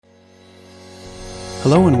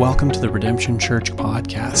Hello and welcome to the Redemption Church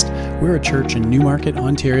podcast. We're a church in Newmarket,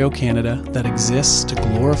 Ontario, Canada that exists to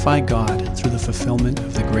glorify God through the fulfillment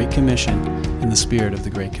of the Great Commission and the spirit of the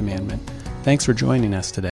Great Commandment. Thanks for joining us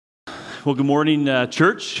today. Well, good morning,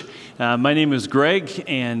 church. My name is Greg,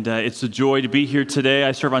 and it's a joy to be here today.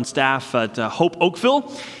 I serve on staff at Hope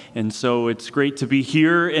Oakville, and so it's great to be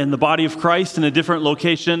here in the body of Christ in a different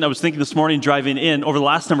location. I was thinking this morning driving in, over the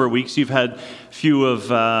last number of weeks, you've had a few of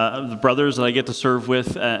the brothers that I get to serve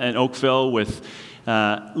with in Oakville with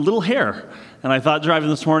little hair. And I thought driving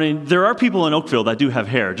this morning, there are people in Oakville that do have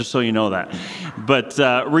hair, just so you know that. But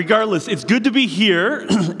regardless, it's good to be here,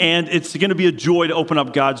 and it's going to be a joy to open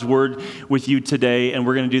up God's Word with you today, and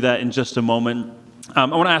we're going to do that in just a moment. I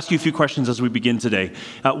want to ask you a few questions as we begin today.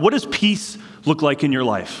 What does peace look like in your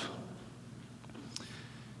life?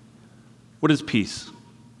 What is peace?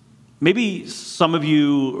 Maybe some of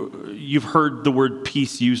you've heard the word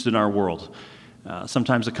peace used in our world.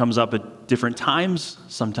 Sometimes it comes up at different times.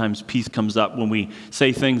 Sometimes peace comes up when we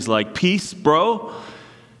say things like, peace, bro.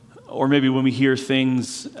 Or maybe when we hear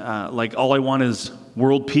things like, all I want is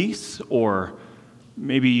world peace. Or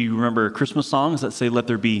maybe you remember Christmas songs that say, let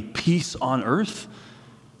there be peace on earth.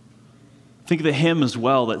 Think of the hymn as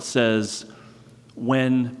well that says,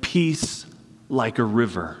 when peace like a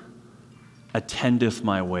river attendeth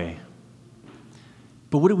my way.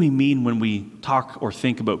 But what do we mean when we talk or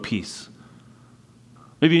think about peace?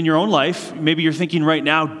 Maybe in your own life, maybe you're thinking right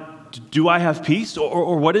now, do I have peace?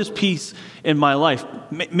 Or what is peace in my life?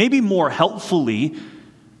 Maybe more helpfully,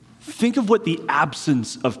 think of what the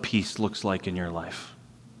absence of peace looks like in your life.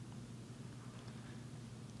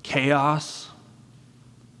 Chaos,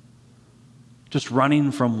 just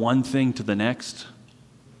running from one thing to the next.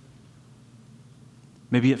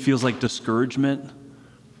 Maybe it feels like discouragement.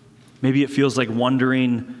 Maybe it feels like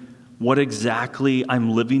wondering what exactly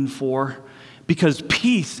I'm living for. Because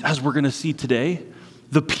peace, as we're going to see today,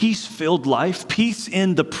 the peace-filled life, peace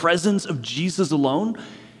in the presence of Jesus alone,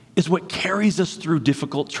 is what carries us through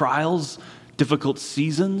difficult trials, difficult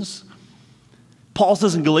seasons. Paul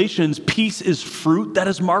says in Galatians, peace is fruit that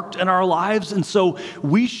is marked in our lives, and so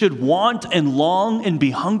we should want and long and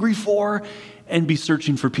be hungry for and be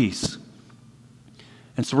searching for peace.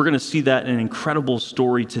 And so we're going to see that in an incredible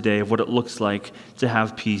story today of what it looks like to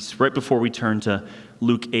have peace. Right before we turn to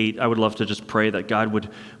Luke 8, I would love to just pray that God would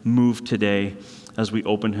move today as we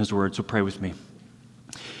open His Word. So pray with me.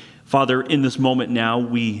 Father, in this moment now,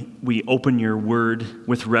 we open your Word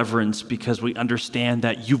with reverence because we understand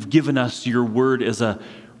that you've given us your Word as a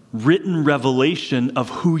written revelation of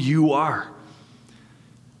who you are.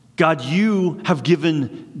 God, you have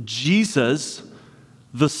given Jesus,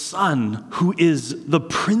 the Son, who is the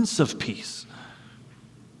Prince of Peace.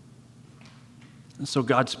 And so,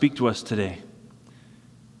 God, speak to us today.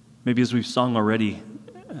 Maybe as we've sung already,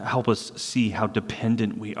 help us see how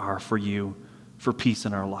dependent we are for you, for peace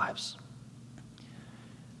in our lives.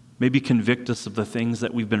 Maybe convict us of the things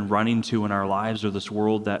that we've been running to in our lives or this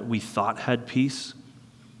world that we thought had peace,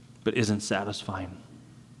 but isn't satisfying.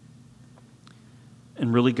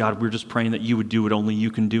 And really, God, we're just praying that you would do what only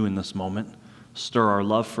you can do in this moment. Stir our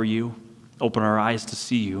love for you, open our eyes to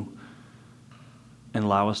see you, and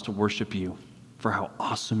allow us to worship you for how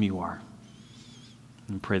awesome you are.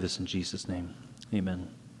 And pray this in Jesus' name. Amen.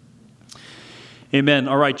 Amen.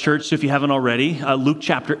 All right, church, so if you haven't already, Luke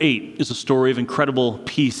chapter 8 is a story of incredible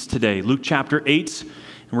peace today. Luke chapter 8, and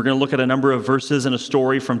we're going to look at a number of verses in a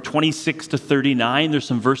story from 26 to 39. There's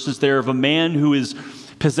some verses there of a man who is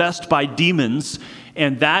possessed by demons,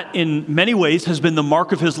 and that in many ways has been the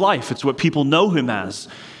mark of his life. It's what people know him as.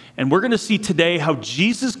 And we're going to see today how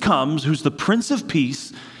Jesus comes, who's the Prince of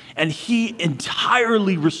Peace, and he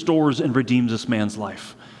entirely restores and redeems this man's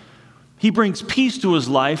life. He brings peace to his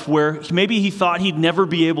life where maybe he thought he'd never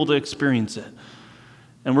be able to experience it.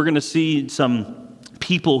 And we're going to see some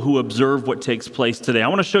people who observe what takes place today. I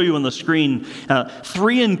want to show you on the screen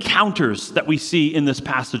three encounters that we see in this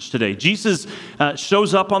passage today. Jesus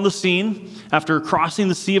shows up on the scene after crossing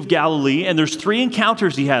the Sea of Galilee, and there's three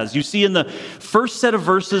encounters he has. You see in the first set of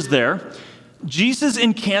verses there, Jesus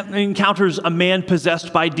encounters a man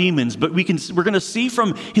possessed by demons, but we're going to see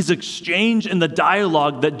from his exchange in the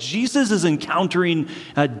dialogue that Jesus is encountering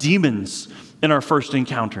demons in our first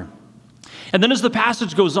encounter. And then as the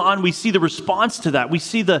passage goes on, we see the response to that. We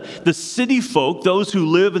see the city folk, those who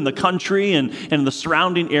live in the country and in the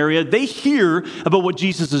surrounding area, they hear about what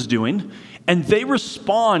Jesus is doing, and they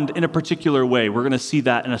respond in a particular way. We're going to see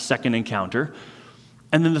that in a second encounter.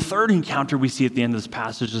 And then the third encounter we see at the end of this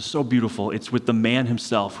passage is so beautiful. It's with the man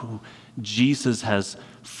himself who Jesus has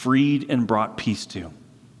freed and brought peace to.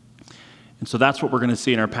 And so that's what we're going to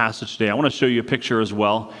see in our passage today. I want to show you a picture as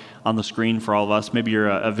well on the screen for all of us. Maybe you're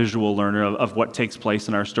a visual learner of what takes place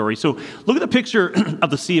in our story. So look at the picture of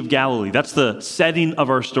the Sea of Galilee. That's the setting of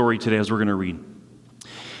our story today as we're going to read.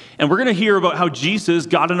 And we're going to hear about how Jesus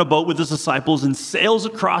got in a boat with his disciples and sails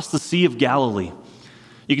across the Sea of Galilee.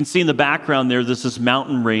 You can see in the background there's this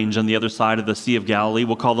mountain range on the other side of the Sea of Galilee.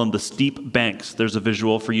 We'll call them the steep banks. There's a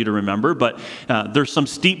visual for you to remember, but there's some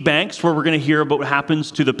steep banks where we're going to hear about what happens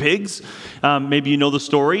to the pigs. Maybe you know the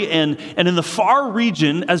story. And in the far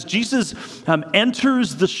region, as Jesus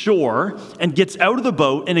enters the shore and gets out of the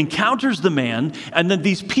boat and encounters the man, and then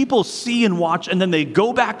these people see and watch, and then they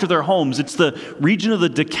go back to their homes. It's the region of the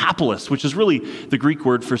Decapolis, which is really the Greek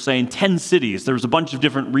word for saying 10 cities. There's a bunch of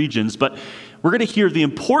different regions, but we're going to hear the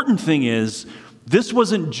important thing is this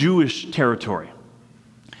wasn't Jewish territory.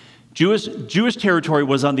 Jewish territory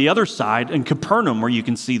was on the other side in Capernaum, where you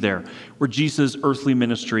can see there, where Jesus' earthly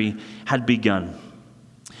ministry had begun.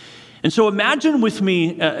 And so imagine with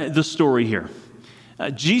me the story here.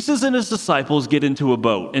 Jesus and his disciples get into a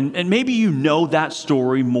boat, and maybe you know that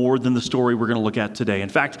story more than the story we're going to look at today. In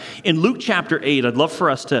fact, in Luke chapter 8, I'd love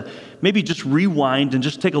for us to maybe just rewind and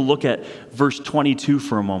just take a look at verse 22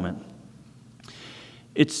 for a moment.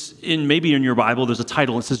 It's maybe in your Bible, there's a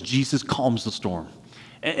title that says, Jesus Calms the Storm.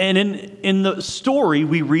 And in the story,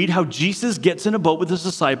 we read how Jesus gets in a boat with his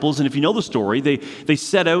disciples, and if you know the story, they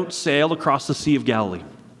set out, sail across the Sea of Galilee.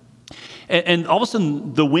 And all of a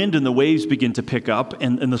sudden, the wind and the waves begin to pick up,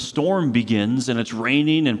 and the storm begins, and it's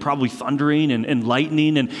raining and probably thundering and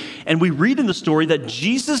lightning. And we read in the story that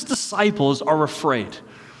Jesus' disciples are afraid.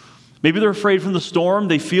 Maybe they're afraid from the storm.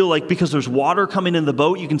 They feel like because there's water coming in the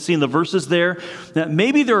boat, you can see in the verses there, that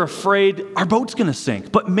maybe they're afraid our boat's going to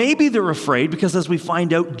sink. But maybe they're afraid because, as we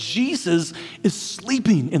find out, Jesus is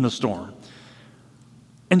sleeping in the storm.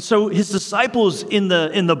 And so his disciples in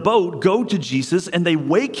the boat go to Jesus and they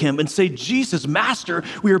wake him and say, Jesus, Master,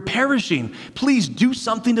 we are perishing. Please do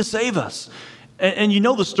something to save us. And you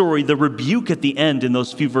know the story, the rebuke at the end in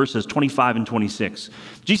those few verses, 25 and 26.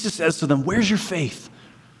 Jesus says to them, where's your faith?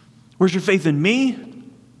 Where's your faith in me?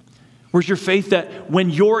 Where's your faith that when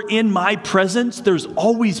you're in my presence, there's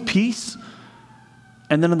always peace?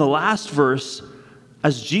 And then in the last verse,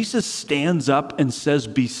 as Jesus stands up and says,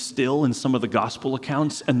 be still in some of the gospel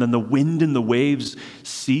accounts, and then the wind and the waves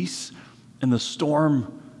cease, and the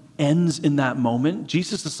storm ends in that moment,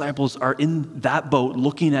 Jesus' disciples are in that boat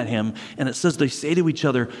looking at him, and it says they say to each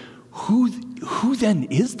other, who then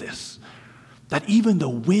is this, that even the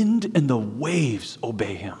wind and the waves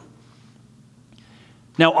obey him?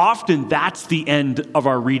 Now, often that's the end of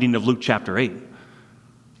our reading of Luke chapter 8.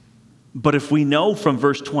 But if we know from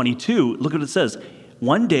verse 22, look what it says.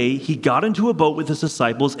 One day he got into a boat with his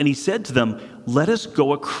disciples and he said to them, let us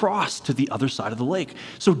go across to the other side of the lake.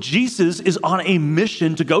 So Jesus is on a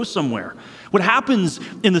mission to go somewhere. What happens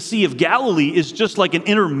in the Sea of Galilee is just like an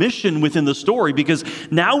intermission within the story, because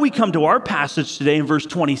now we come to our passage today in verse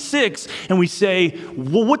 26 and we say,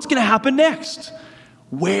 well, what's going to happen next?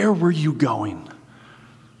 Where were you going?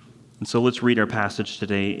 And so let's read our passage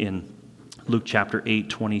today in Luke chapter 8,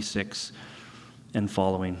 26 and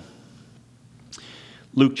following.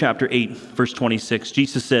 Luke chapter 8, verse 26,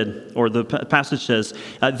 Jesus said, or the passage says,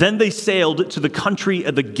 then they sailed to the country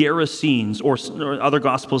of the Gerasenes, or other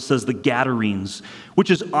gospels says the Gadarenes, which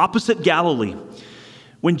is opposite Galilee.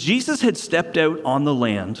 When Jesus had stepped out on the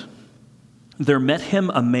land, there met him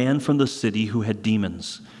a man from the city who had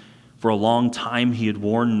demons. For a long time he had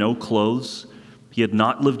worn no clothes. He had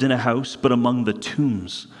not lived in a house, but among the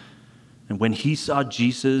tombs. And when he saw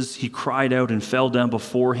Jesus, he cried out and fell down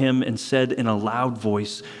before him and said in a loud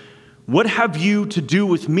voice, what have you to do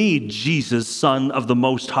with me, Jesus, Son of the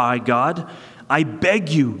Most High God? I beg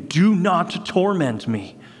you, do not torment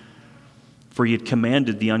me. For he had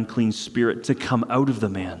commanded the unclean spirit to come out of the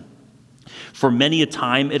man. For many a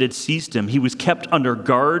time it had seized him. He was kept under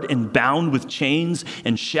guard and bound with chains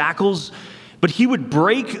and shackles, but he would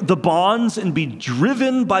break the bonds and be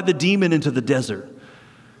driven by the demon into the desert.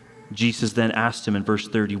 Jesus then asked him in verse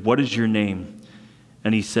 30, what is your name?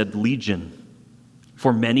 And he said, Legion,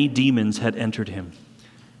 for many demons had entered him.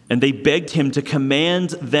 And they begged him to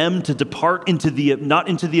command them to depart not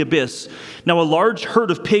into the abyss. Now a large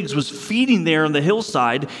herd of pigs was feeding there on the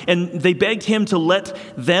hillside, and they begged him to let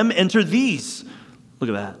them enter these. Look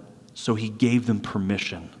at that. So he gave them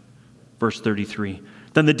permission. Verse 33.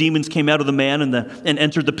 Then the demons came out of the man and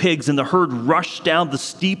entered the pigs, and the herd rushed down the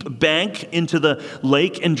steep bank into the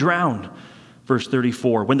lake and drowned. Verse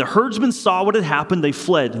 34. When the herdsmen saw what had happened, they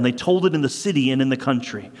fled, and they told it in the city and in the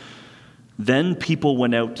country. Then people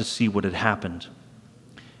went out to see what had happened.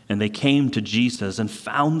 And they came to Jesus and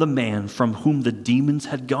found the man from whom the demons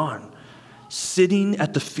had gone, sitting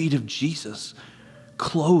at the feet of Jesus,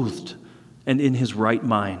 clothed and in his right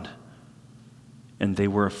mind. And they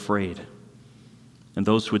were afraid. And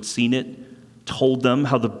those who had seen it told them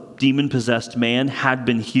how the demon-possessed man had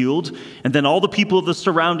been healed. And then all the people of the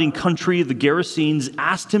surrounding country, the Gerasenes,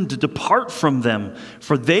 asked him to depart from them,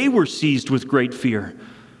 for they were seized with great fear.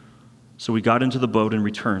 So he got into the boat and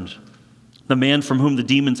returned. The man from whom the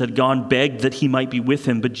demons had gone begged that he might be with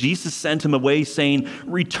him, but Jesus sent him away, saying,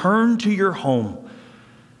 "Return to your home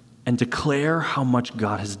and declare how much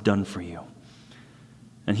God has done for you."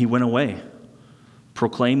 And he went away,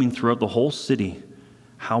 proclaiming throughout the whole city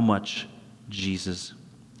how much Jesus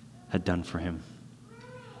had done for him.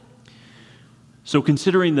 So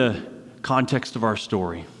considering the context of our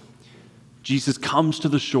story, Jesus comes to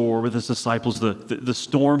the shore with his disciples. The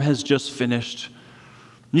storm has just finished.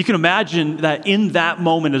 You can imagine that in that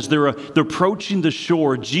moment, as they're approaching the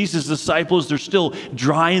shore, Jesus' disciples, they're still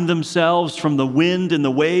drying themselves from the wind and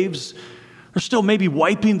the waves. They're still maybe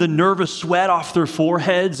wiping the nervous sweat off their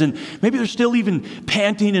foreheads, and maybe they're still even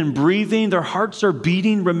panting and breathing. Their hearts are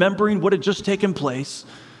beating, remembering what had just taken place.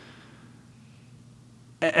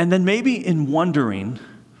 And then maybe in wondering,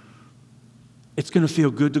 it's going to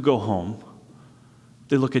feel good to go home,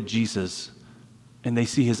 they look at Jesus and they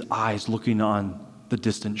see his eyes looking on the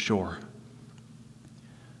distant shore,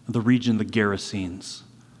 the region, the Gerasenes.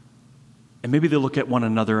 And maybe they look at one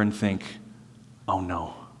another and think, oh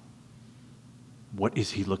no, what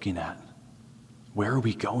is he looking at? Where are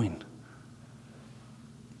we going?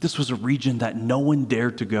 This was a region that no one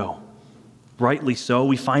dared to go. Rightly so.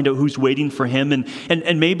 We find out who's waiting for him,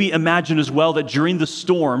 and maybe imagine as well that during the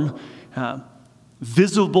storm,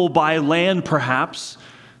 visible by land perhaps,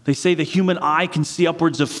 they say the human eye can see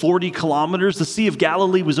upwards of 40 kilometers. The Sea of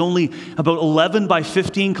Galilee was only about 11 by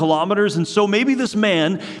 15 kilometers. And so maybe this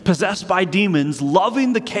man, possessed by demons,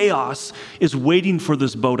 loving the chaos, is waiting for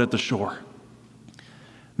this boat at the shore.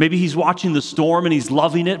 Maybe he's watching the storm and he's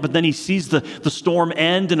loving it, but then he sees the storm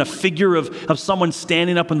end and a figure of someone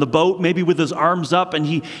standing up in the boat, maybe with his arms up, and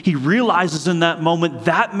he realizes in that moment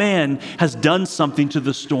that man has done something to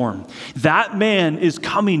the storm. That man is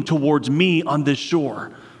coming towards me on this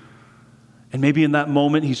shore. And maybe in that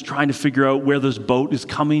moment, he's trying to figure out where this boat is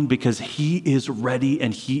coming because he is ready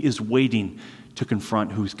and he is waiting to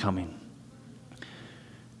confront who's coming.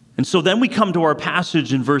 And so then we come to our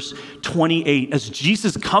passage in verse 28 as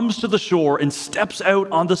Jesus comes to the shore and steps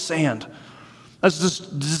out on the sand. As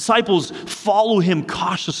the disciples follow him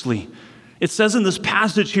cautiously. It says in this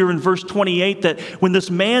passage here in verse 28 that when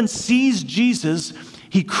this man sees Jesus,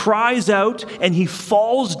 he cries out and he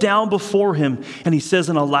falls down before him and he says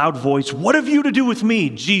in a loud voice, "What have you to do with me,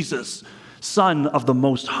 Jesus, Son of the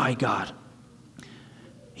Most High God?"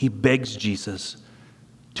 He begs Jesus,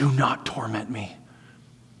 "Do not torment me."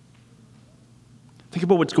 Think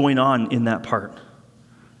about what's going on in that part.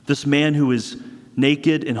 This man who is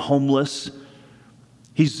naked and homeless,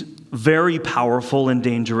 he's very powerful and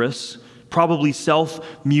dangerous, probably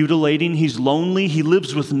self-mutilating. He's lonely. He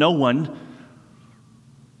lives with no one.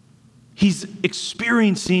 He's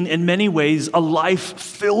experiencing, in many ways, a life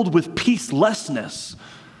filled with peacelessness.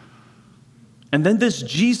 And then this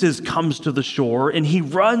Jesus comes to the shore, and he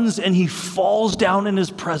runs and he falls down in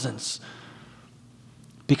his presence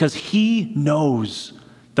because he knows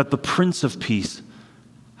that the Prince of Peace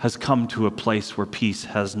has come to a place where peace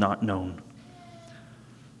has not known.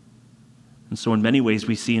 And so in many ways,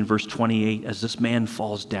 we see in verse 28, as this man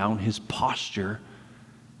falls down, his posture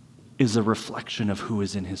is a reflection of who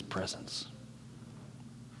is in his presence.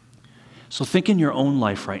 So think in your own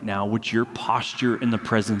life right now what your posture in the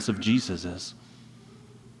presence of Jesus is.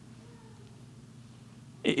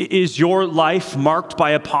 Is your life marked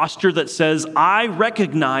by a posture that says, I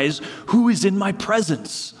recognize who is in my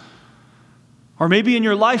presence? Or maybe in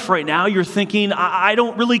your life right now, you're thinking, I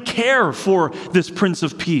don't really care for this Prince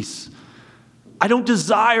of Peace. I don't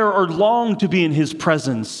desire or long to be in his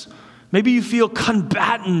presence. Maybe you feel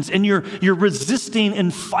combatant and you're resisting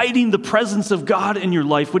and fighting the presence of God in your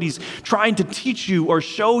life, what he's trying to teach you or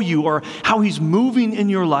show you or how he's moving in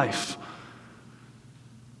your life.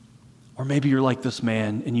 Or maybe you're like this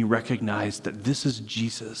man and you recognize that this is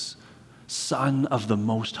Jesus, Son of the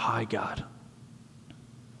Most High God.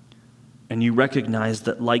 And you recognize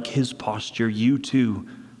that like his posture, you too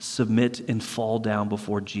submit and fall down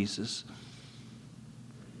before Jesus.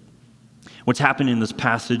 What's happening in this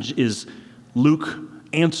passage is Luke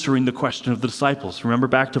answering the question of the disciples. Remember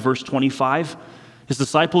back to verse 25? His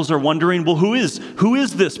disciples are wondering, well, who is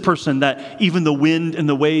this person that even the wind and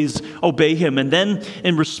the waves obey him? And then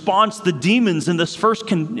in response, the demons in this first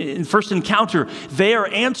encounter, they are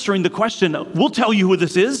answering the question, we'll tell you who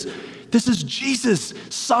this is. This is Jesus,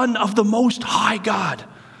 Son of the Most High God.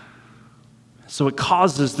 So it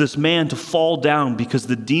causes this man to fall down because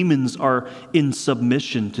the demons are in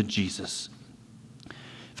submission to Jesus.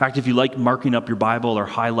 In fact, if you like marking up your Bible or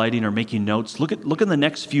highlighting or making notes, look in the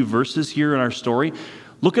next few verses here in our story.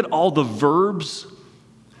 Look at all the verbs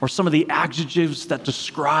or some of the adjectives that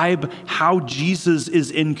describe how Jesus is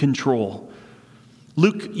in control.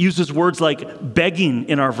 Luke uses words like begging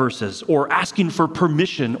in our verses, or asking for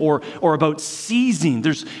permission, or about seizing.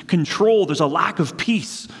 There's control, there's a lack of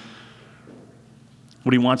peace.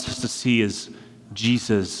 What he wants us to see is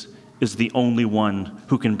Jesus is the only one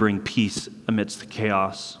who can bring peace amidst the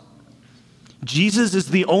chaos. Jesus is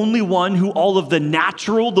the only one who all of the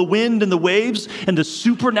natural, the wind and the waves, and the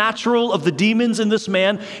supernatural of the demons in this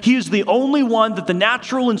man, he is the only one that the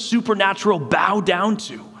natural and supernatural bow down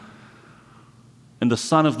to. And the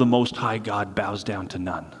Son of the Most High God bows down to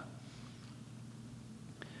none.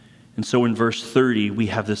 And so in verse 30, we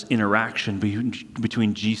have this interaction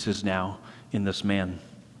between Jesus now in this man.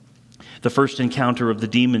 The first encounter of the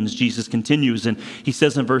demons, Jesus continues, and he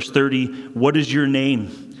says in verse 30, "What is your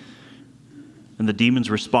name?" And the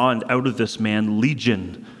demons respond, "Out of this man,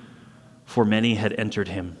 Legion, for many had entered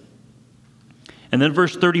him." And then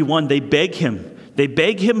verse 31, they beg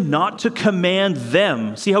him not to command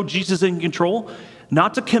them. See how Jesus is in control?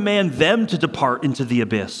 Not to command them to depart into the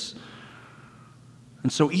abyss.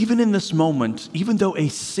 And so even in this moment, even though a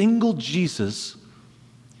single Jesus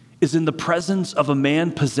is in the presence of a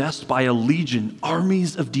man possessed by a legion,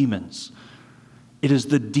 armies of demons, it is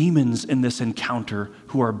the demons in this encounter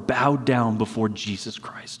who are bowed down before Jesus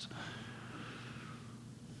Christ.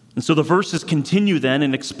 And so the verses continue then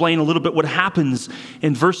and explain a little bit what happens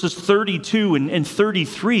in verses 32 and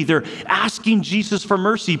 33. They're asking Jesus for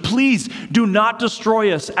mercy. Please do not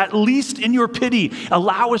destroy us. At least in your pity,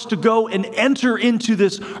 allow us to go and enter into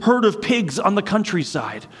this herd of pigs on the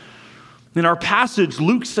countryside. In our passage,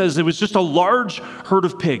 Luke says it was just a large herd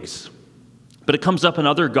of pigs. But it comes up in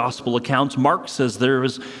other gospel accounts. Mark says there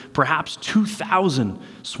was perhaps 2,000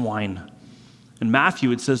 swine. In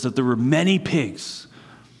Matthew, it says that there were many pigs.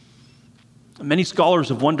 Many scholars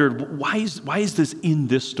have wondered, why is this in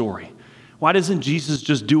this story? Why doesn't Jesus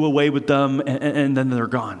just do away with them and then they're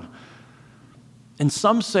gone? And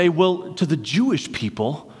some say, well, to the Jewish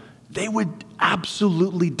people, they would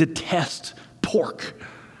absolutely detest pork.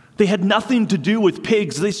 They had nothing to do with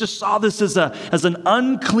pigs. They just saw this as an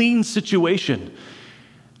unclean situation.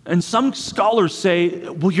 And some scholars say,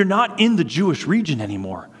 well, you're not in the Jewish region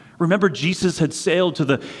anymore. Remember, Jesus had sailed to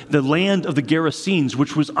the land of the Gerasenes,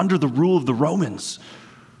 which was under the rule of the Romans.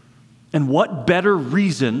 And what better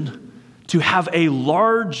reason to have a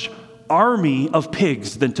large army of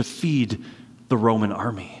pigs than to feed the Roman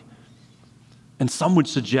army? And some would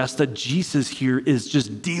suggest that Jesus here is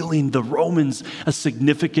just dealing the Romans a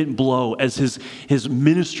significant blow as his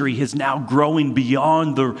ministry is now growing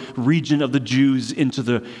beyond the region of the Jews into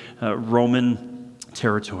the Roman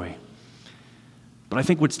territory. But I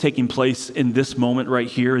think what's taking place in this moment right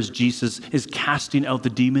here is Jesus is casting out the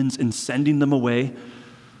demons and sending them away.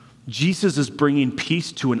 Jesus is bringing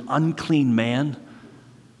peace to an unclean man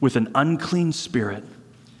with an unclean spirit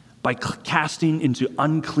by casting into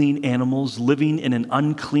unclean animals, living in an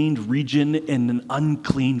unclean region in an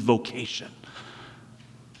unclean vocation.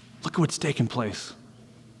 Look at what's taking place.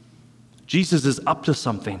 Jesus is up to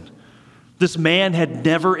something. This man had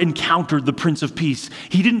never encountered the Prince of Peace.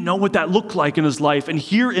 He didn't know what that looked like in his life. And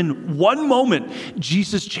here in one moment,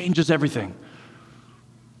 Jesus changes everything.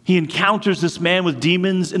 He encounters this man with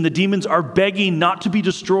demons, and the demons are begging not to be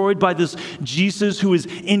destroyed by this Jesus who is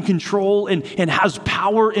in control and has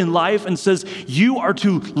power in life, and says, you are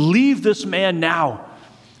to leave this man now.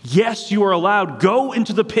 Yes, you are allowed. Go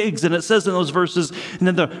into the pigs. And it says in those verses, and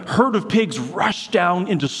then the herd of pigs rush down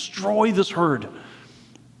and destroy this herd.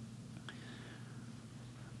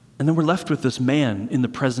 And then we're left with this man in the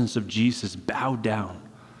presence of Jesus, bowed down.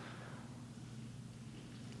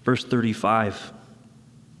 Verse 35.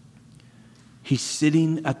 He's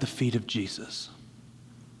sitting at the feet of Jesus.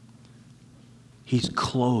 He's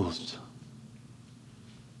clothed.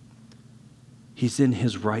 He's in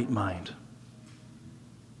his right mind.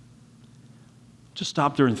 Just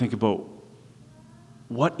stop there and think about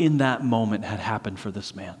what in that moment had happened for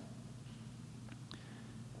this man.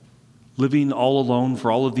 Living all alone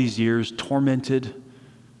for all of these years, tormented,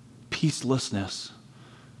 peacelessness.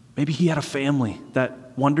 Maybe he had a family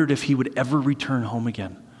that wondered if he would ever return home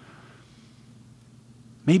again.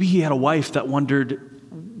 Maybe he had a wife that wondered,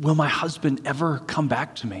 will my husband ever come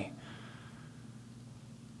back to me?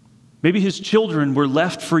 Maybe his children were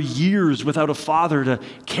left for years without a father to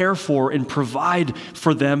care for and provide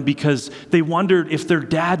for them because they wondered if their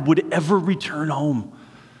dad would ever return home.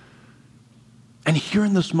 And here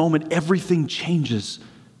in this moment, everything changes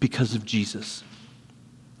because of Jesus.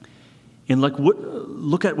 And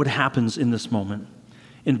look at what happens in this moment.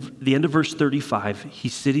 In the end of verse 35,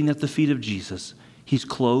 he's sitting at the feet of Jesus. He's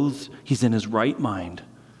clothed. He's in his right mind.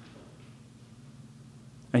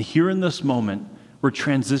 And here in this moment, we're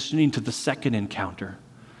transitioning to the second encounter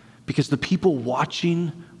because the people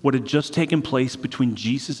watching what had just taken place between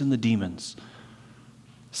Jesus and the demons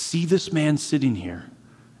see this man sitting here.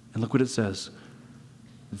 And look what it says.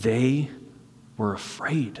 They were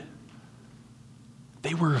afraid.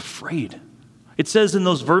 They were afraid. It says in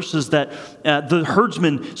those verses that the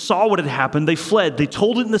herdsmen saw what had happened. They fled. They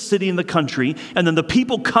told it in the city and the country. And then the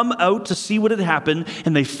people come out to see what had happened.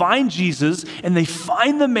 And they find Jesus. And they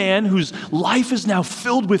find the man whose life is now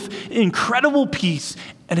filled with incredible peace.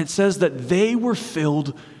 And it says that they were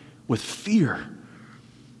filled with fear.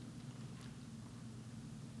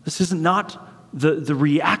 This is not the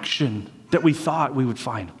reaction that we thought we would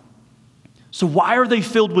find. So why are they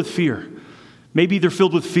filled with fear? Maybe they're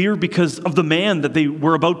filled with fear because of the man that they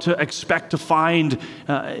were about to expect to find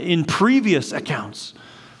in previous accounts.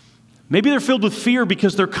 Maybe they're filled with fear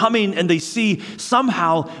because they're coming and they see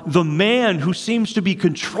somehow the man who seems to be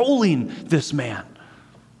controlling this man.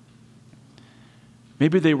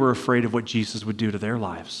 Maybe they were afraid of what Jesus would do to their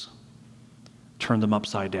lives. Turn them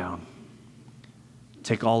upside down.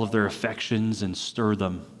 Take all of their affections and stir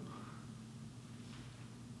them.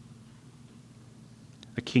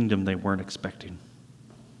 A kingdom they weren't expecting.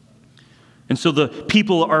 And so the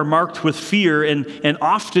people are marked with fear, and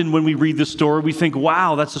often when we read this story, we think,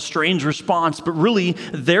 wow, that's a strange response, but really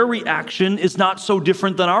their reaction is not so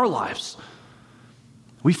different than our lives.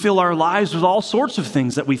 We fill our lives with all sorts of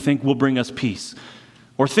things that we think will bring us peace,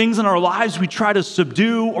 or things in our lives we try to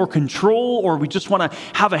subdue or control, or we just want to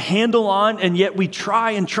have a handle on, and yet we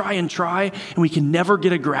try and try and try, and we can never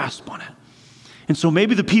get a grasp on it. And so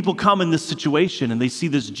maybe the people come in this situation and they see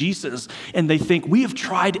this Jesus and they think, we have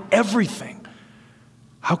tried everything.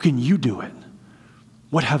 How can you do it?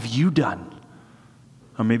 What have you done?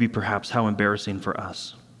 Or maybe perhaps how embarrassing for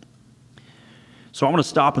us. So I want to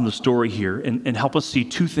stop in the story here and help us see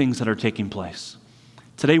two things that are taking place.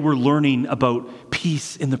 Today we're learning about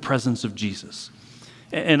peace in the presence of Jesus.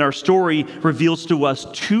 And our story reveals to us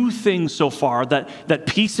two things so far that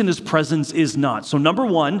peace in his presence is not. So number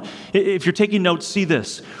one, if you're taking notes, see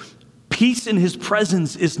this. Peace in his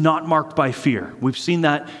presence is not marked by fear. We've seen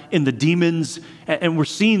that in the demons, and we're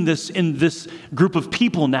seeing this in this group of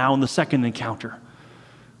people now in the second encounter.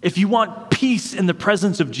 If you want peace in the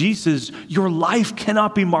presence of Jesus, your life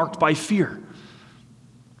cannot be marked by fear.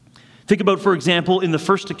 Think about, for example, in the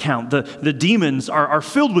first account, the demons are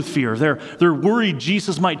filled with fear. They're worried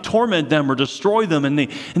Jesus might torment them or destroy them, and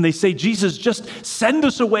they say, Jesus, just send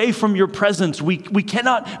us away from your presence. We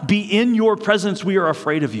cannot be in your presence. We are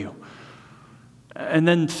afraid of you. And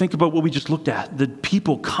then think about what we just looked at. The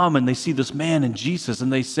people come and they see this man and Jesus,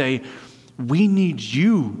 and they say, we need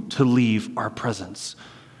you to leave our presence.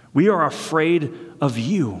 We are afraid of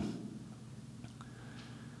you.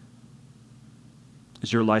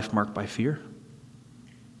 Is your life marked by fear?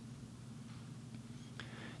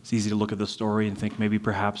 It's easy to look at the story and think maybe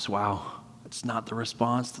perhaps, wow, it's not the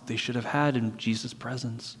response that they should have had in Jesus'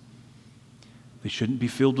 presence. They shouldn't be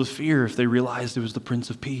filled with fear if they realized it was the Prince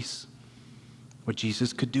of Peace, what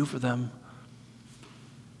Jesus could do for them.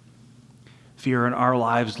 Fear in our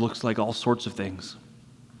lives looks like all sorts of things.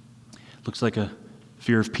 It looks like a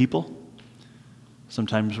fear of people.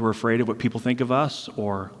 Sometimes we're afraid of what people think of us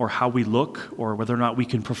or how we look or whether or not we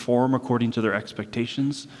can perform according to their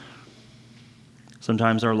expectations.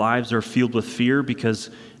 Sometimes our lives are filled with fear because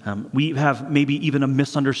we have maybe even a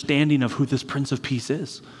misunderstanding of who this Prince of Peace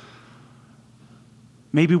is.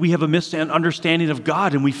 Maybe we have a misunderstanding of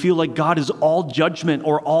God and we feel like God is all judgment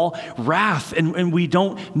or all wrath, and we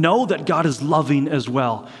don't know that God is loving as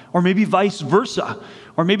well. Or maybe vice versa.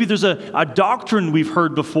 Or maybe there's a doctrine we've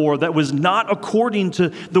heard before that was not according to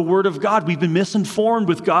the Word of God. We've been misinformed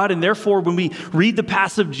with God, and therefore when we read the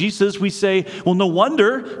passage of Jesus, we say, well, no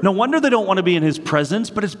wonder they don't want to be in his presence,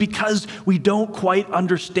 but it's because we don't quite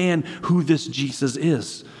understand who this Jesus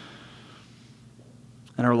is.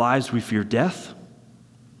 In our lives, we fear death.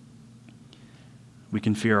 We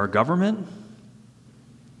can fear our government.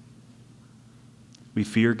 We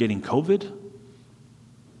fear getting COVID.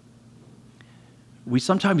 We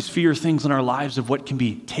sometimes fear things in our lives of what can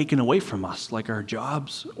be taken away from us, like our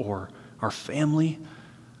jobs or our family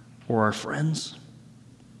or our friends.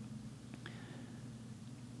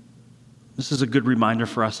 This is a good reminder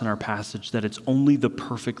for us in our passage that it's only the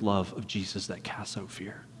perfect love of Jesus that casts out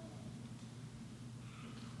fear.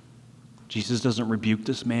 Jesus doesn't rebuke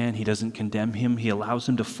this man. He doesn't condemn him. He allows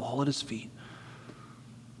him to fall at his feet.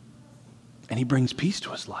 And he brings peace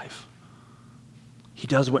to his life. He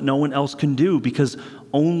does what no one else can do because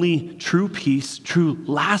only true peace, true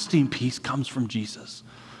lasting peace comes from Jesus.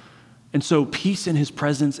 And so peace in his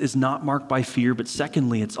presence is not marked by fear, but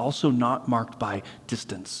secondly, it's also not marked by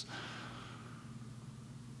distance.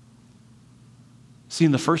 See,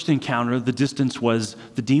 in the first encounter, the distance was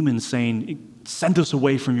the demons saying, "Send us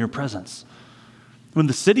away from your presence." When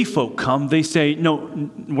the city folk come, they say, "No,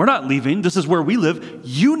 we're not leaving. This is where we live.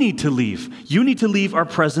 You need to leave. You need to leave our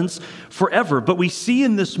presence forever." But we see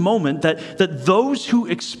in this moment that those who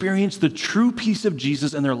experience the true peace of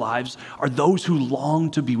Jesus in their lives are those who long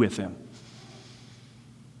to be with him.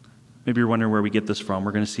 Maybe you're wondering where we get this from.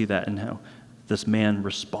 We're going to see that in how this man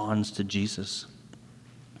responds to Jesus.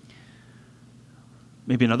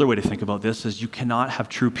 Maybe another way to think about this is you cannot have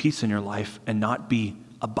true peace in your life and not be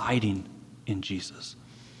abiding in Jesus.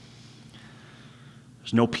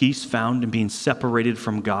 There's no peace found in being separated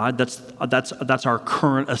from God. That's our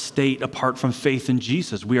current estate apart from faith in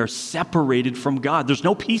Jesus. We are separated from God. There's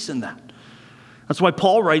no peace in that. That's why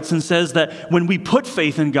Paul writes and says that when we put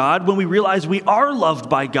faith in God, when we realize we are loved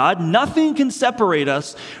by God, nothing can separate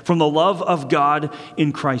us from the love of God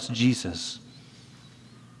in Christ Jesus.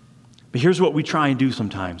 But here's what we try and do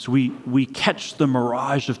sometimes. We catch the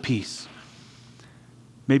mirage of peace.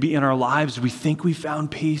 Maybe in our lives we think we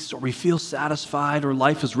found peace or we feel satisfied or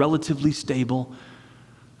life is relatively stable.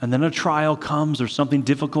 And then a trial comes or something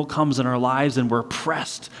difficult comes in our lives and we're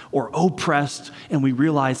pressed or oppressed and we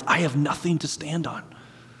realize I have nothing to stand on.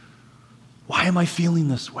 Why am I feeling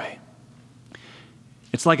this way?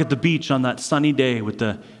 It's like at the beach on that sunny day with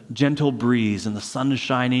the gentle breeze and the sun is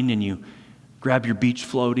shining and you grab your beach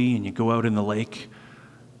floaty and you go out in the lake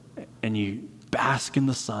and you bask in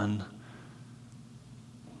the sun.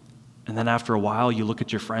 And then after a while, you look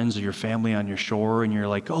at your friends or your family on your shore and you're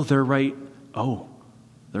like, oh, they're right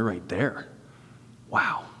there.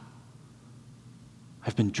 Wow.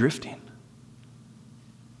 I've been drifting.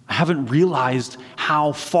 I haven't realized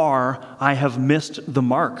how far I have missed the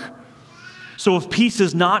mark. So if peace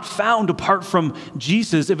is not found apart from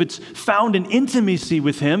Jesus, if it's found in intimacy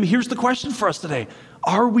with him, here's the question for us today.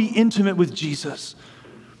 Are we intimate with Jesus?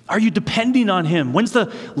 Are you depending on him? When's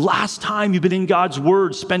the last time you've been in God's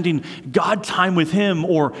word, spending God time with him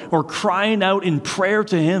or crying out in prayer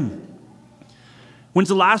to him? When's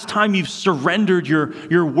the last time you've surrendered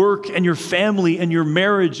your work and your family and your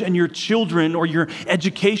marriage and your children or your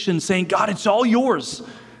education saying, God, it's all yours.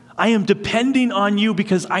 I am depending on you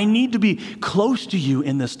because I need to be close to you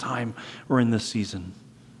in this time or in this season.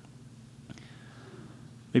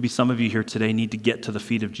 Maybe some of you here today need to get to the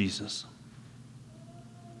feet of Jesus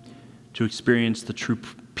to experience the true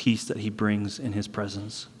peace that he brings in his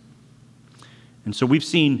presence. And so we've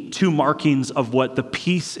seen two markings of what the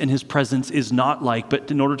peace in his presence is not like,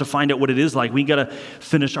 but in order to find out what it is like, we got to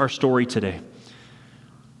finish our story today.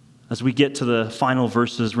 As we get to the final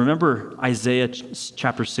verses, remember Isaiah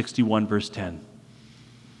chapter 61, verse 10.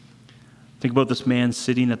 Think about this man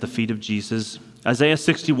sitting at the feet of Jesus. Isaiah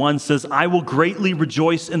 61 says, I will greatly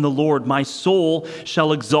rejoice in the Lord. My soul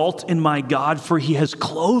shall exult in my God, for he has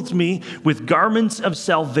clothed me with garments of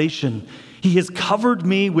salvation. He has covered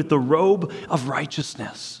me with the robe of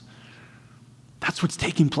righteousness. That's what's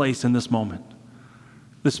taking place in this moment.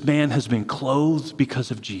 This man has been clothed because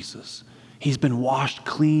of Jesus. He's been washed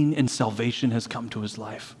clean and salvation has come to his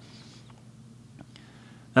life.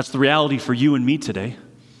 That's the reality for you and me today.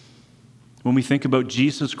 When we think about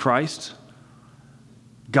Jesus Christ,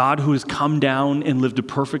 God who has come down and lived a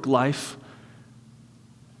perfect life,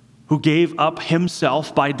 who gave up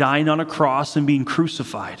himself by dying on a cross and being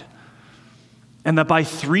crucified, and that by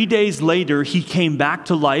 3 days later, he came back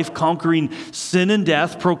to life, conquering sin and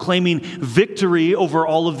death, proclaiming victory over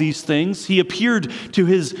all of these things. He appeared to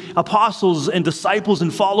his apostles and disciples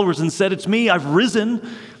and followers and said, it's me, I've risen,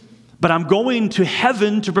 but I'm going to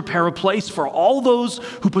heaven to prepare a place for all those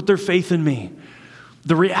who put their faith in me.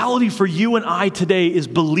 The reality for you and I today is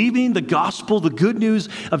believing the gospel, the good news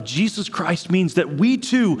of Jesus Christ means that we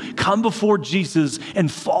too come before Jesus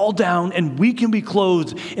and fall down and we can be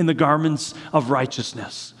clothed in the garments of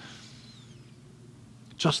righteousness.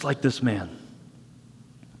 Just like this man.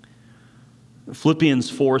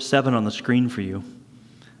 Philippians 4:7 on the screen for you.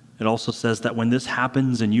 It also says that when this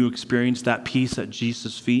happens and you experience that peace at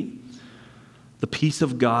Jesus' feet, the peace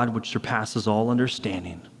of God which surpasses all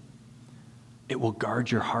understanding, it will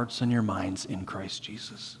guard your hearts and your minds in Christ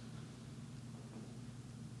Jesus.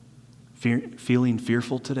 Feeling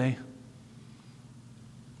fearful today?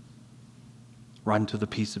 Run to the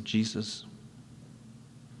peace of Jesus.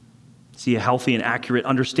 See a healthy and accurate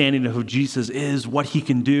understanding of who Jesus is, what he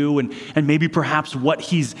can do, and maybe perhaps what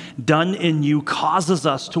he's done in you causes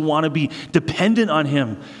us to want to be dependent on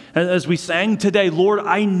him. As we sang today, Lord,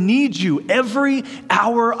 I need you. Every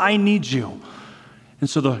hour I need you. And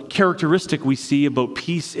so the characteristic we see about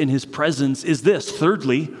peace in his presence is this.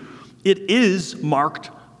 Thirdly, it is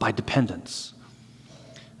marked by dependence.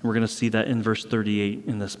 And we're going to see that in verse 38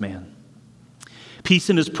 in this man.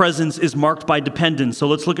 Peace in his presence is marked by dependence. So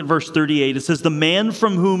let's look at verse 38. It says, the man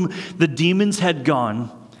from whom the demons had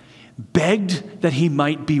gone begged that he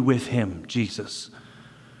might be with him, Jesus.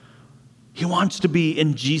 He wants to be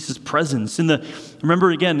in Jesus' presence.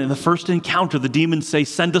 Remember again, in the first encounter, the demons say,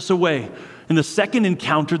 send us away. In the second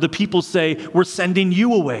encounter, the people say, we're sending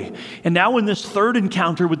you away. And now in this third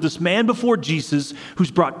encounter with this man before Jesus,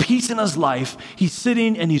 who's brought peace in his life, he's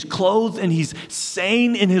sitting and he's clothed and he's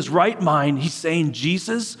sane in his right mind. He's saying,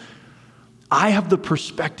 Jesus, I have the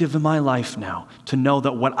perspective in my life now to know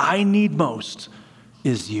that what I need most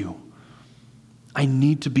is you. I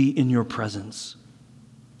need to be in your presence.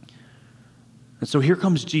 And so here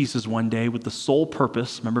comes Jesus one day with the sole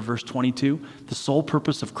purpose, remember verse 22, the sole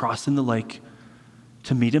purpose of crossing the lake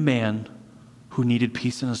to meet a man who needed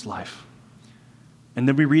peace in his life. And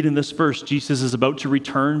then we read in this verse, Jesus is about to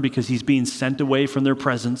return because he's being sent away from their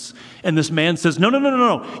presence. And this man says,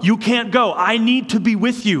 no, you can't go. I need to be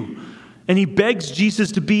with you. And he begs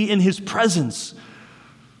Jesus to be in his presence.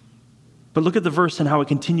 But look at the verse and how it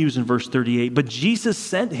continues in verse 38. But Jesus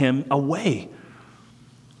sent him away.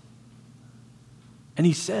 And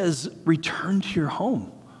he says, return to your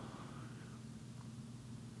home.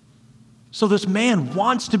 So this man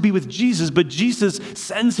wants to be with Jesus, but Jesus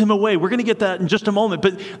sends him away. We're going to get that in just a moment.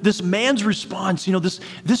 But this man's response,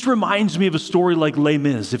 this reminds me of a story like Les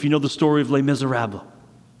Mis, if you know the story of Les Miserables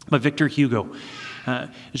by Victor Hugo.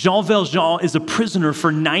 Jean Valjean is a prisoner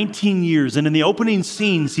for 19 years, and in the opening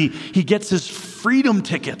scenes, he gets his freedom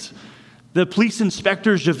ticket. The police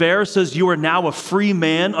inspector, Javert, says, you are now a free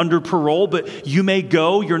man under parole, but you may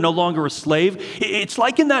go. You're no longer a slave. It's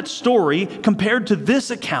like in that story, compared to this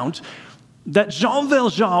account, that Jean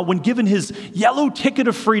Valjean, when given his yellow ticket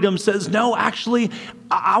of freedom, says, no, actually,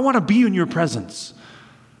 I want to be in your presence.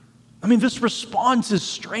 I mean, this response is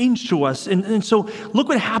strange to us. And so look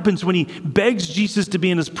what happens when he begs Jesus to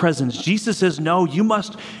be in his presence. Jesus says, no, you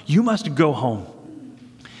must go home.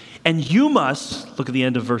 And you must, look at the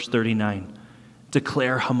end of verse 39,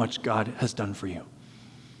 declare how much God has done for you.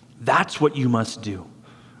 That's what you must do.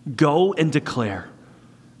 Go and declare.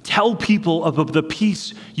 Tell people about the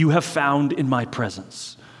peace you have found in my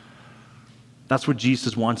presence. That's what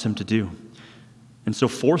Jesus wants him to do. And so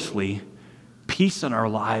fourthly, peace in our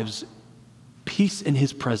lives, peace in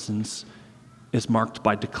his presence is marked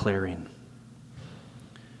by declaring.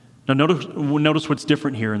 Now notice what's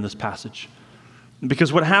different here in this passage.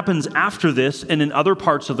 Because what happens after this and in other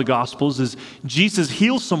parts of the Gospels is Jesus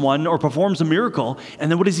heals someone or performs a miracle,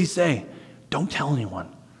 and then what does he say? Don't tell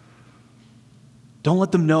anyone. Don't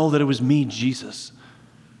let them know that it was me, Jesus.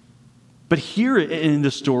 But here in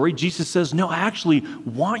the story, Jesus says, no, I actually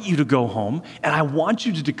want you to go home, and I want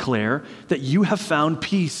you to declare that you have found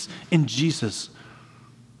peace in Jesus.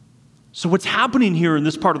 So what's happening here in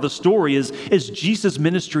this part of the story is Jesus'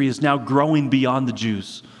 ministry is now growing beyond the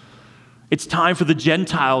Jews. It's time for the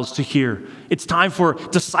Gentiles to hear. It's time for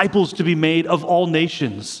disciples to be made of all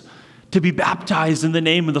nations, to be baptized in the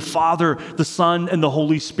name of the Father, the Son, and the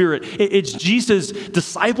Holy Spirit. It's Jesus'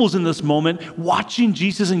 disciples in this moment watching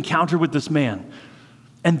Jesus encounter with this man.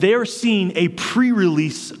 And they're seeing a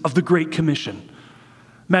pre-release of the Great Commission.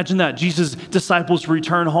 Imagine that. Jesus' disciples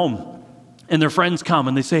return home. And their friends come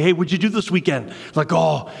and they say, hey, what'd you do this weekend? Like,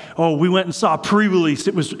 oh, we went and saw a pre-release.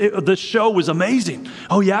 The show was amazing.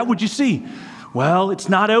 Oh yeah, what'd you see? Well, it's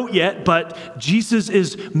not out yet, but Jesus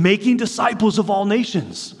is making disciples of all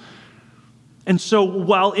nations. And so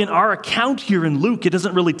while in our account here in Luke, it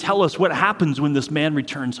doesn't really tell us what happens when this man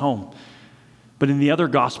returns home. But in the other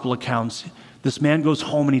gospel accounts, this man goes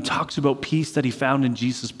home and he talks about peace that he found in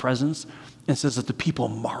Jesus' presence and says that the people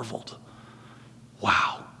marveled.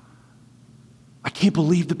 Wow. I can't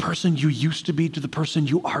believe the person you used to be to the person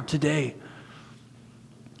you are today.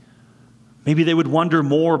 Maybe they would wonder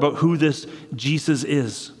more about who this Jesus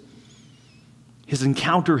is. His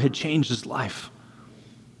encounter had changed his life.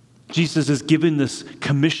 Jesus has given this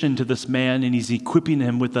commission to this man, and he's equipping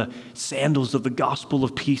him with the sandals of the gospel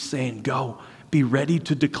of peace, saying, go, be ready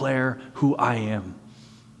to declare who I am.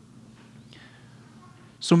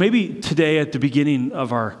 So maybe today at the beginning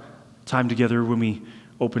of our time together when we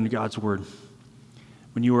opened God's Word,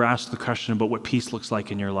 when you were asked the question about what peace looks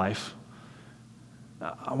like in your life,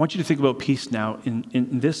 I want you to think about peace now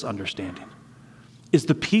in this understanding. Is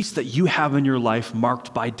the peace that you have in your life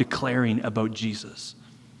marked by declaring about Jesus?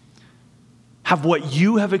 Have what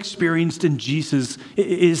you have experienced in Jesus,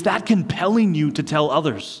 is that compelling you to tell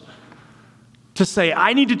others? To say,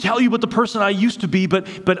 I need to tell you about the person I used to be, but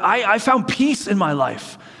I found peace in my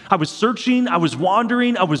life. I was searching, I was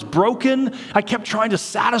wandering, I was broken. I kept trying to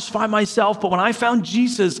satisfy myself, but when I found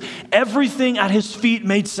Jesus, everything at his feet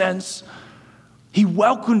made sense. He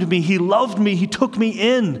welcomed me, he loved me, he took me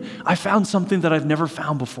in. I found something that I've never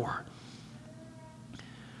found before.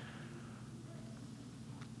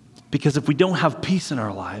 Because if we don't have peace in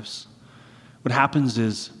our lives, what happens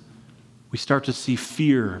is we start to see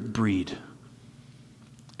fear breed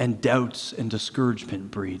and doubts and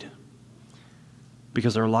discouragement breed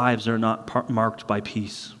because our lives are not marked by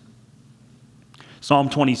peace. Psalm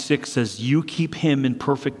 26 says, you keep him in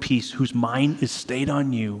perfect peace whose mind is stayed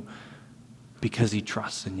on you because he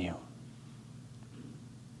trusts in you.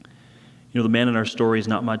 You know, the man in our story is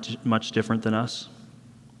not much different than us.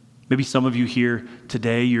 Maybe some of you here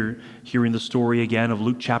today, you're hearing the story again of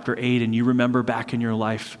Luke chapter 8, and you remember back in your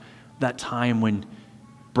life that time when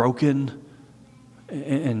broken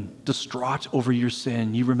and distraught over your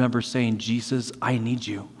sin, you remember saying, Jesus, I need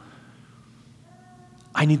you.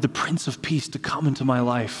 I need the Prince of Peace to come into my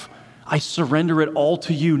life. I surrender it all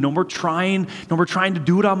to you. No more trying to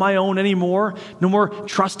do it on my own anymore. No more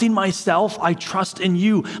trusting myself. I trust in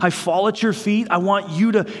you. I fall at your feet. I want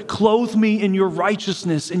you to clothe me in your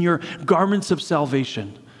righteousness, in your garments of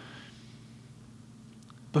salvation.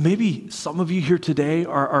 But maybe some of you here today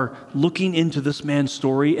are looking into this man's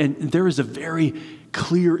story, and there is a very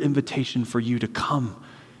clear invitation for you to come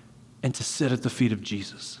and to sit at the feet of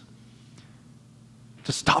Jesus.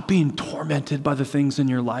 To stop being tormented by the things in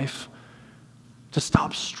your life. To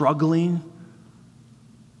stop struggling,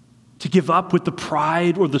 to give up with the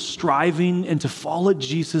pride or the striving, and to fall at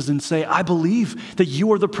Jesus and say, I believe that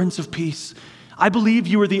you are the Prince of Peace. I believe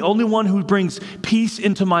you are the only one who brings peace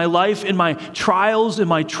into my life, in my trials, in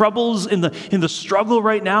my troubles, in the struggle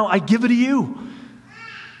right now. I give it to you.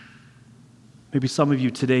 Maybe some of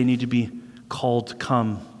you today need to be called to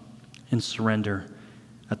come and surrender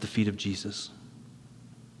at the feet of Jesus.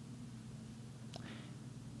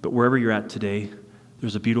 But wherever you're at today,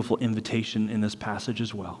 there's a beautiful invitation in this passage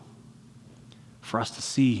as well for us to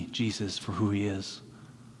see Jesus for who he is.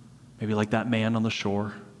 Maybe like that man on the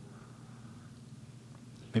shore.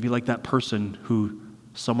 Maybe like that person who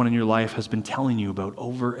someone in your life has been telling you about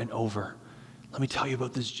over and over. Let me tell you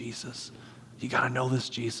about this Jesus. You got to know this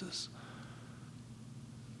Jesus.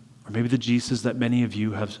 Or maybe the Jesus that many of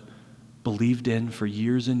you have believed in for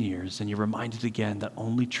years and years, and you're reminded again that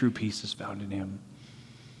only true peace is found in him.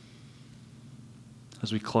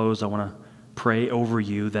 As we close, I want to pray over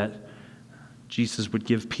you that Jesus would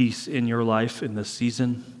give peace in your life in this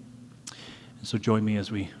season. And so join me as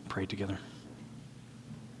we pray together.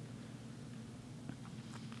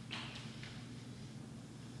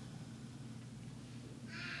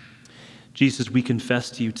 Jesus, we confess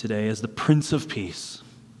to you today as the Prince of Peace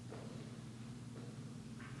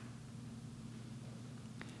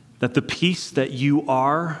that the peace that you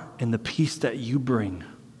are and the peace that you bring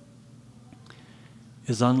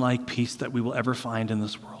is unlike peace that we will ever find in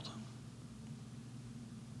this world.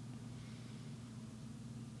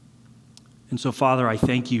 And so, Father, I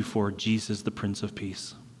thank you for Jesus, the Prince of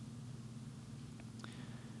Peace.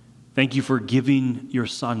 Thank you for giving your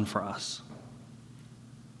Son for us.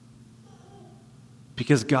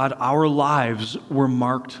 Because, God, our lives were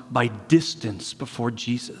marked by distance before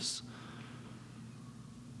Jesus.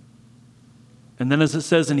 And then as it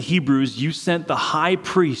says in Hebrews, you sent the high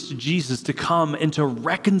priest, Jesus, to come and to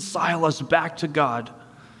reconcile us back to God.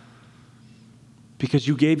 Because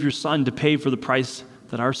you gave your Son to pay for the price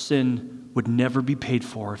that our sin would never be paid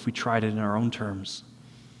for if we tried it in our own terms.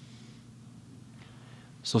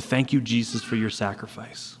 So thank you, Jesus, for your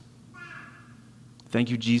sacrifice. Thank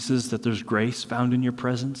you, Jesus, that there's grace found in your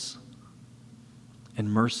presence and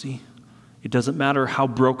mercy. It doesn't matter how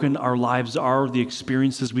broken our lives are, the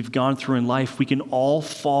experiences we've gone through in life, we can all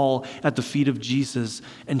fall at the feet of Jesus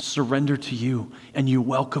and surrender to you, and you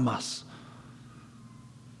welcome us.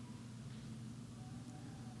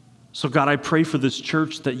 So God, I pray for this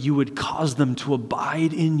church that you would cause them to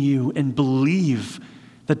abide in you and believe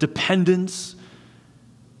that dependence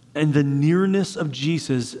And the nearness of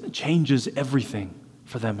Jesus changes everything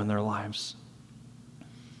for them in their lives.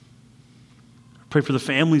 Pray for the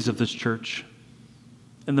families of this church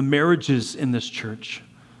and the marriages in this church.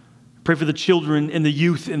 Pray for the children and the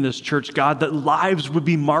youth in this church, God, that lives would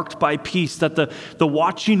be marked by peace, that the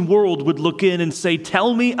watching world would look in and say,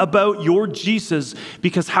 tell me about your Jesus,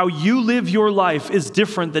 because how you live your life is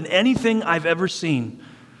different than anything I've ever seen.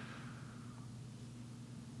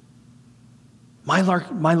 My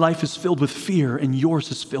life is filled with fear, and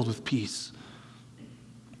yours is filled with peace.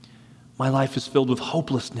 My life is filled with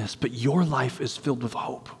hopelessness, but your life is filled with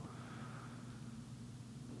hope.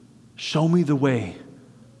 Show me the way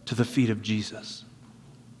to the feet of Jesus.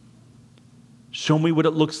 Show me what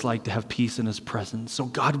it looks like to have peace in his presence. So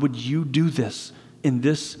God, would you do this in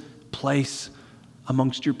this place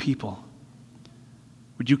amongst your people?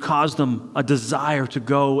 Would you cause them a desire to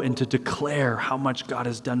go and to declare how much God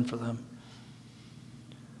has done for them?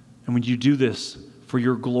 And would you do this for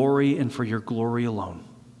your glory and for your glory alone?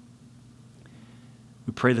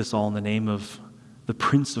 We pray this all in the name of the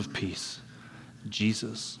Prince of Peace,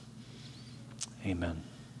 Jesus. Amen.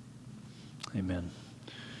 Amen.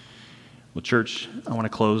 Well, church, I want to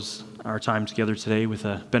close our time together today with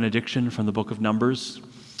a benediction from the book of Numbers.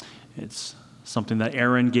 It's something that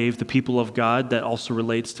Aaron gave the people of God that also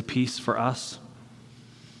relates to peace for us.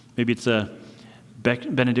 Maybe it's a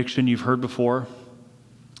benediction you've heard before.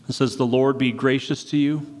 It says, the Lord be gracious to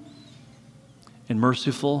you and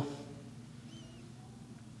merciful.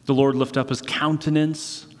 The Lord lift up his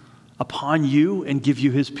countenance upon you and give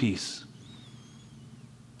you his peace.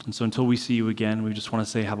 And so until we see you again, we just want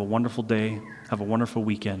to say have a wonderful day, have a wonderful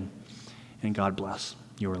weekend, and God bless.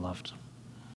 You are loved.